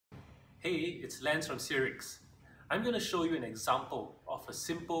Hey, it's Lance from Sirix. I'm going to show you an example of a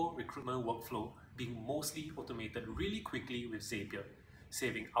simple recruitment workflow being mostly automated really quickly with Zapier,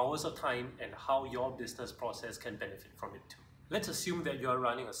 saving hours of time and how your business process can benefit from it too. Let's assume that you're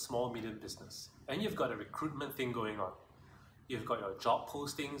running a small medium business and you've got a recruitment thing going on. You've got your job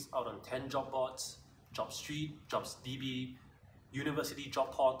postings out on 10 job boards, JobStreet, JobsDB, university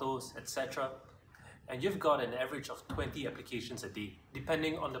job portals, etc. And you've got an average of 20 applications a day,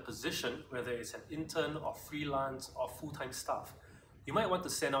 depending on the position, whether it's an intern or freelance or full-time staff. You might want to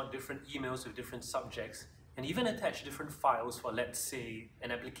send out different emails with different subjects and even attach different files for, let's say,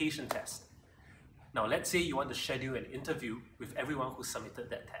 an application test. Now, let's say you want to schedule an interview with everyone who submitted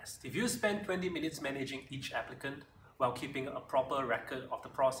that test. If you spend 20 minutes managing each applicant while keeping a proper record of the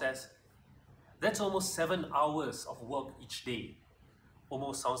process, that's almost 7 hours of work each day.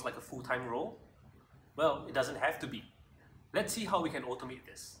 Almost sounds like a full-time role. Well, it doesn't have to be. Let's see how we can automate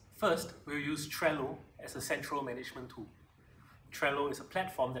this. First, we'll use Trello as a central management tool. Trello is a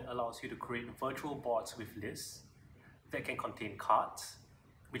platform that allows you to create virtual boards with lists that can contain cards,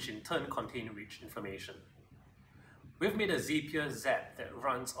 which in turn contain rich information. We've made a Zapier Zap that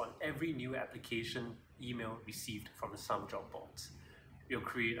runs on every new application email received from some job boards. We'll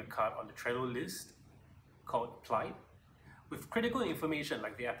create a card on the Trello list called Applied with critical information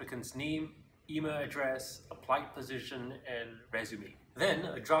like the applicant's name, email address, applied position, and resume. Then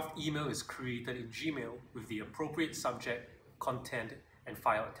a draft email is created in Gmail with the appropriate subject, content, and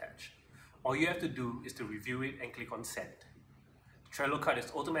file attached. All you have to do is to review it and click on Send. The Trello card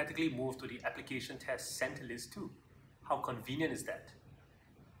is automatically moved to the application test sent list too. How convenient is that?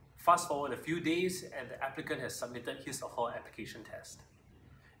 Fast forward a few days and the applicant has submitted his or her application test.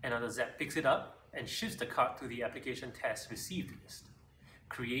 Another Zap picks it up and shifts the card to the application test received list.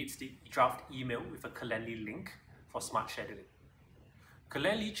 Creates the draft email with a Calendly link for smart scheduling.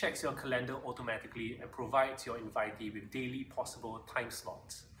 Calendly checks your calendar automatically and provides your invitee with daily possible time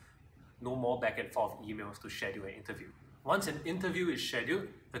slots. No more back and forth emails to schedule an interview. Once an interview is scheduled,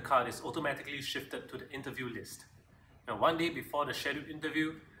 the card is automatically shifted to the interview list. And one day before the scheduled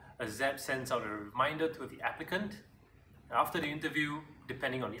interview, a Zap sends out a reminder to the applicant. After the interview,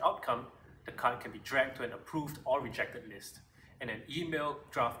 depending on the outcome, the card can be dragged to an approved or rejected list, and an email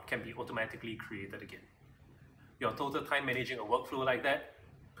draft can be automatically created again. Your total time managing a workflow like that,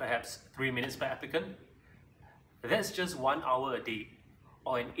 perhaps 3 minutes per applicant, that's just 1 hour a day,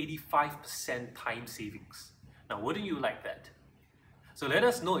 or an 85% time savings. Now, wouldn't you like that? So let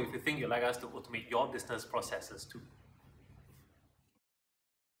us know if you think you'd like us to automate your business processes too.